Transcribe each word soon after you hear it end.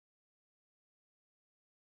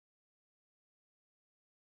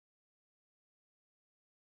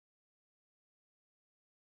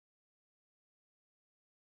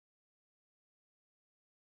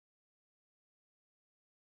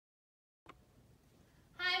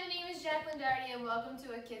is Jacklyn Dougherty and welcome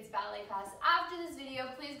to a kids ballet class. After this video,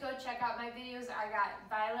 please go check out my videos. I got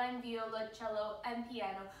violin, viola, cello, and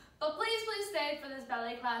piano. But please stay for this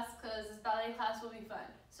ballet class because this ballet class will be fun.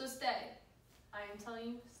 So stay. I am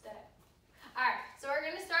telling you, stay. Alright, so we're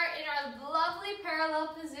going to start in our lovely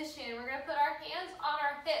parallel position. We're going to put our hands on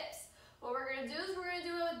our hips. What we're going to do is we're going to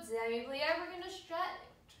do a demi-plie. We're going to stretch.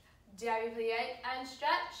 Demi-plie and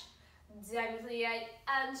stretch. Demi-plie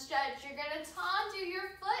and stretch. You're going to tendu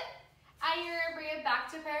your foot and you're going to bring it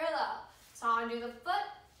back to parallel. Tendu the foot,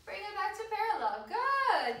 bring it back to parallel.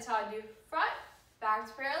 Good. Tendu front, back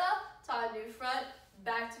to parallel. Tendu front,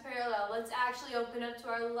 back to parallel. Let's actually open up to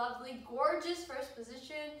our lovely, gorgeous first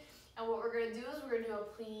position. And what we're going to do is we're going to do a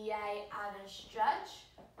plie and a stretch.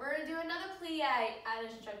 We're going to do another plie and a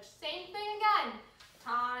stretch. Same thing again.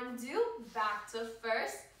 Tendu, back to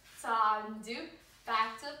first. Tendu,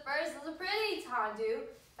 back to first. Those are pretty. Tendu,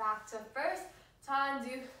 back to first.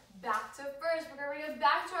 Tendu, back to first. We're going to bring it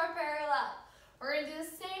back to our parallel. We're going to do the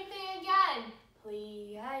same thing again.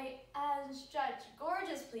 Plie and stretch.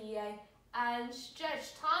 Gorgeous plie and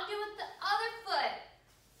stretch. Tendu with the other foot.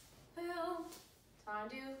 Boom.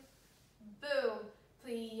 Tendu. Boom.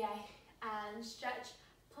 Plie and stretch.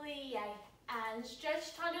 Plie and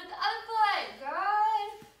stretch. Tendu with the other foot.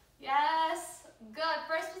 Good. Yes. Good.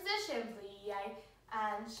 First position. Plie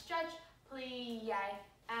and stretch. Plie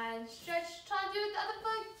and stretch. Tendu with the other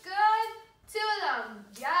foot. Good. Two of them.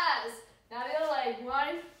 Yes. Now the other leg.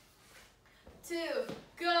 1, 2.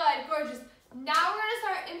 Good. Gorgeous. Now we're going to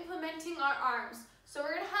start implementing our arms. So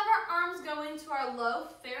we're going to have our arms go into our low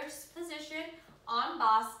first position on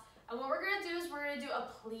boss. And what we're going to do is we're going to do a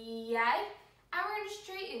plie and we're going to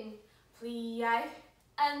straighten. Plie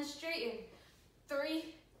and straighten.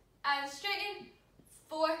 3 and straighten.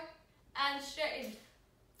 4 and straighten.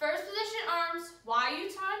 First position arms, while you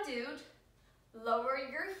tendued, lower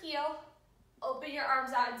your heel, open your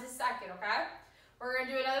arms out into second, okay? We're going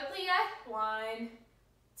to do another plie. 1,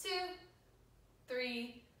 2,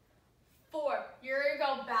 3, 4. You're going to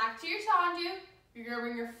go back to your tendu. You're going to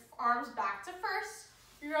bring your arms back to first.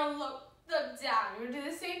 You're going to look them down. You're going to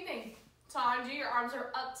do the same thing. Tendu, your arms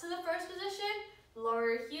are up to the first position. Lower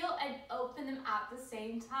your heel and open them at the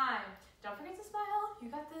same time. Don't forget to smile. You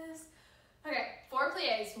got this. Okay, 4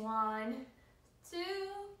 plies. 1, 2,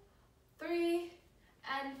 3,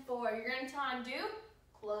 and 4. You're going to tendu.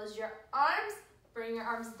 Close your arms. Bring your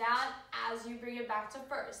arms down as you bring it back to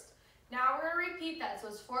first. Now we're going to repeat that. So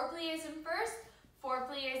it's 4 plies in first, 4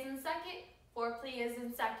 plies in second, 4 plies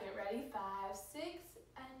in second. Ready? 5, 6,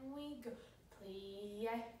 and we go.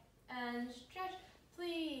 Plie and stretch.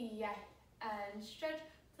 Plie and stretch.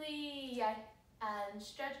 Plie and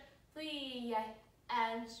stretch. Plie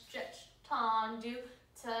and stretch. Tendu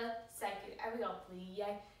to second. And we go.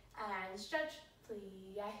 Plie and stretch.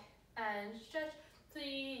 Plie and stretch.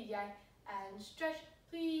 Plie and stretch.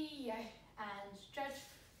 Plie and stretch.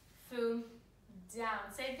 Boom.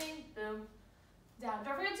 Down. Same thing. Boom. Down.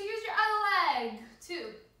 Don't forget to use your other leg.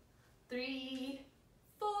 2, 3,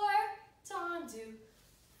 4. Tendu.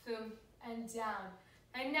 Boom. And down.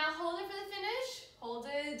 And now hold it for the finish. Hold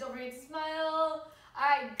it. Don't forget to smile.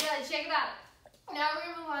 Alright, good. Shake it out. Now we're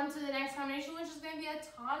going to move on to the next combination, which is going to be a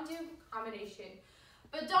tendu combination.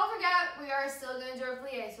 But don't forget, we are still going to do our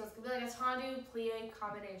plie. So it's going to be like a tendu plie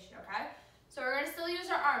combination, okay? So we're going to still use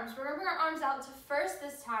our arms. We're going to bring our arms out to first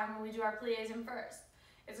this time when we do our plies in first.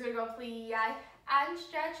 It's going to go plie and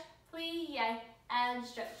stretch, plie and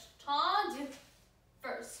stretch. Tendu,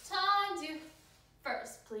 first, tendu,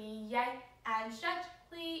 first, plie and stretch,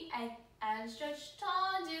 plie and stretch,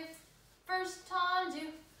 tendu, first,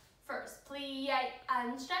 tendu, first, plie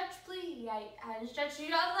and stretch, plie and stretch. You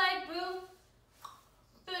got like boom,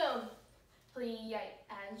 boom, plie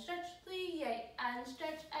and stretch, plie and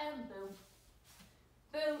stretch, and boom.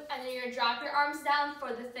 Boom, and then you're gonna drop your arms down for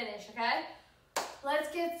the finish, okay?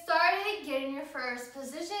 Let's get started. Get in your first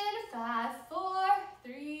position. 5, 4,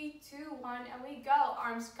 3, 2, 1, and we go.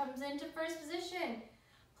 Arms comes into first position.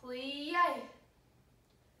 Plie.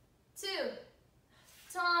 2.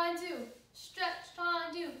 Tendu. Stretch,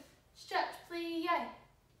 tendu. Stretch, plie.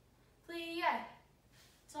 Plie.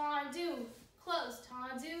 Tendu. Close,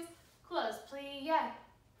 tendu. Close, plie.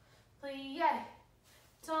 Plie.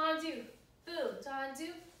 Tendu. Boom,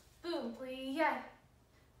 tendu, boom, plie,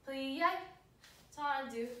 plie,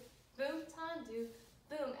 tendu, boom, tendu,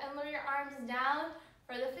 boom. And lower your arms down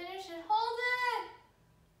for the finish and hold it.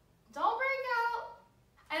 Don't break out.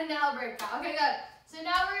 And now break out. Okay, good. So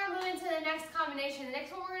now we're going to move into the next combination. The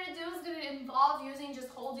next one we're going to do is going to involve using just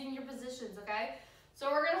holding your positions, okay? So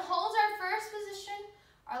we're going to hold our first position,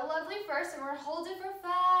 our lovely first, and we're going to hold it for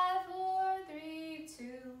 5, 4, 3, 2,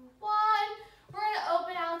 1.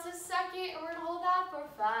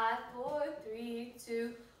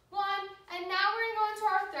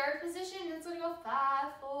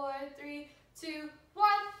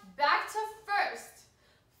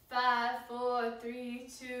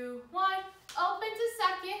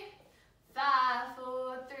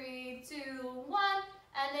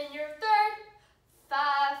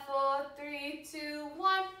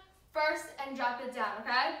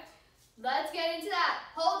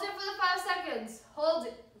 5 seconds. Hold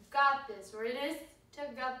it. We've got this. We're in this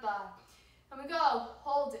together. And we go.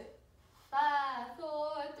 Hold it. 5,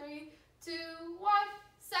 4, 3, 2, 1.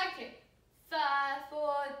 Second. 5,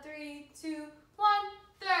 4, 3, 2, 1.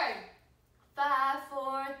 Third. 5,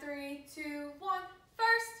 4, 3, 2, 1.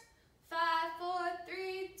 First. 5, 4,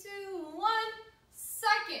 3, 2, 1.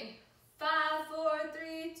 Second. 5, 4,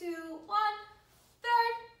 3, 2, 1.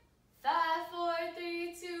 Third. 5, 4,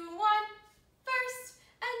 3, 2, 1. First.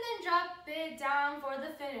 And then drop it down for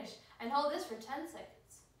the finish. And hold this for 10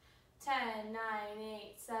 seconds. 10, 9,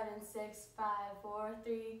 8, 7, 6, 5, 4,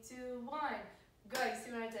 3, 2, 1. Good, you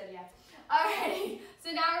see what I did? Yeah. Alrighty,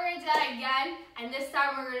 so now we're going to do that again. And this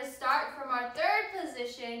time we're going to start from our third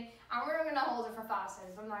position. And we're going to hold it for 5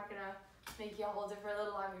 seconds. I'm not going to make you hold it for a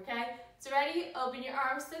little longer, okay? So ready? Open your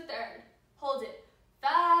arms to third. Hold it.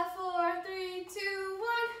 5, 4, 3, 2, 1.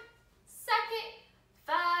 Second.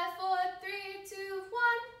 5, 4, 3, 2,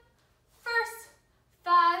 1. First.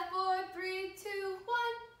 5, 4, 3, 2,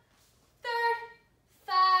 1. Third.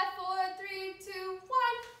 5, 4, 3, 2,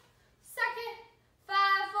 1. Second. 5,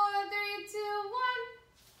 4, 3, 2, 1.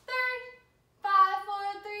 Third. 5,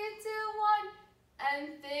 4, 3, 2, 1. And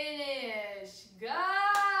finish.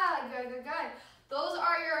 Good, good, good, good. Those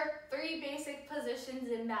are your 3 basic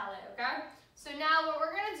positions in ballet, okay? So now what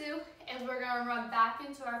we're gonna do is we're gonna run back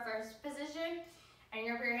into our first position and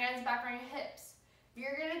you're gonna put your hands back on your hips.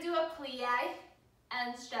 You're gonna do a plie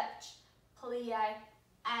and stretch, plie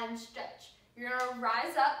and stretch. You're gonna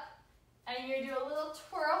rise up and you're gonna do a little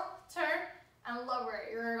twirl, turn, and lower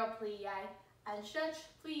it. You're gonna go plie and stretch,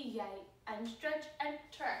 plie and stretch and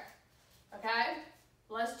turn, okay?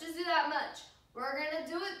 Let's just do that much. We're gonna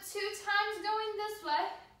do it 2 times going this way,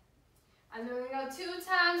 and then we're gonna go 2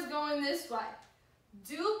 times going this way.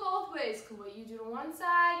 Do both ways, because what you do to one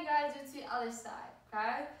side, you gotta do it to the other side,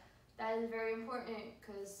 okay? That is very important,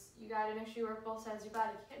 because you gotta make sure you work both sides of your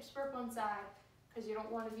body. You can't just work one side, because you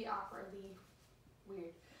don't want to be awkwardly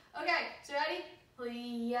weird. Okay, so ready?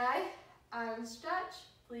 Plie and stretch,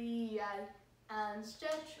 plie and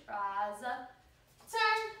stretch, rise up,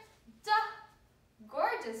 turn, da,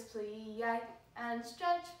 gorgeous, plie and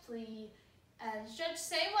stretch, plie and stretch,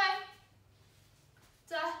 same way,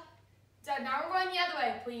 da, da. Now we're going the other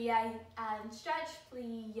way, plie and stretch,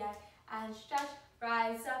 plie and stretch,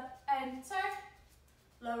 rise up and turn,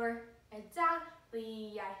 lower it down,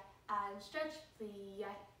 plie and stretch, plie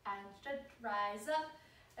and stretch, rise up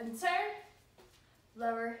and turn,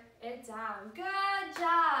 lower it down. Good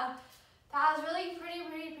job. That was really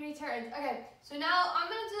pretty turns. Okay, so now I'm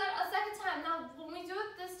gonna do that a second time. Now, when we do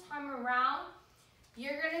it this time around,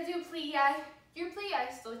 you're gonna do plie, your plie,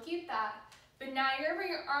 still keep that. But now you're gonna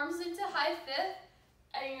bring your arms into high fifth,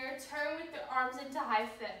 and you're gonna turn with your arms into high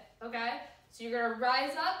fifth, okay? So you're gonna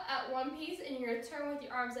rise up at one piece, and you're gonna turn with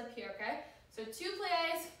your arms up here, okay? So 2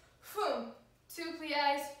 plies, boom, 2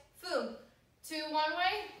 plies, boom. 2 one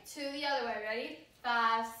way, 2 the other way, ready?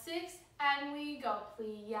 5, 6, and we go,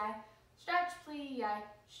 plie, stretch, plie,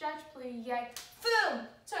 boom,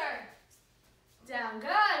 turn, down, good,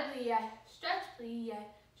 plie, stretch,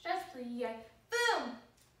 plie, boom,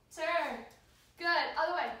 turn, good,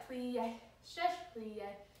 other way, plie, stretch,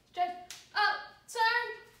 up, turn,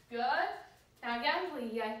 good, now again,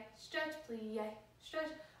 plie, stretch,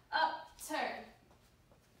 up, turn,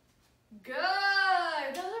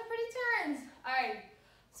 good, those are pretty turns, all right,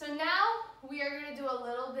 so now we are going to do a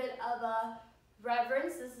little bit of a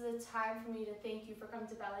reverence. This is a time for me to thank you for coming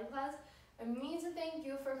to ballet class and me to thank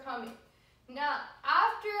you for coming. Now,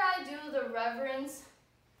 after I do the reverence,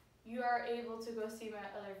 you are able to go see my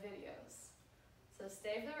other videos. So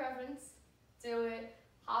stay for the reverence, do it,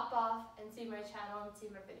 hop off, and see my channel and see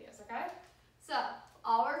my videos, okay? So,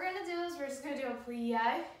 all we're going to do is we're just going to do a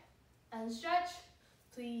plie and stretch,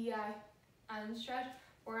 plie and stretch.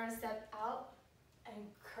 We're going to step out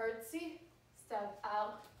and curtsy, step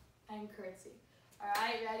out and curtsy. All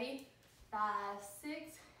right, ready? 5,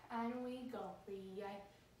 6, and we go. Plie,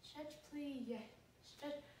 stretch,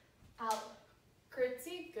 out,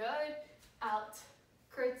 curtsy, good, out,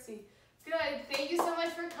 curtsy. Good, thank you so much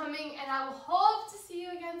for coming, and I will hope to see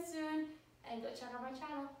you again soon, and go check out my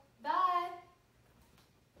channel. Bye.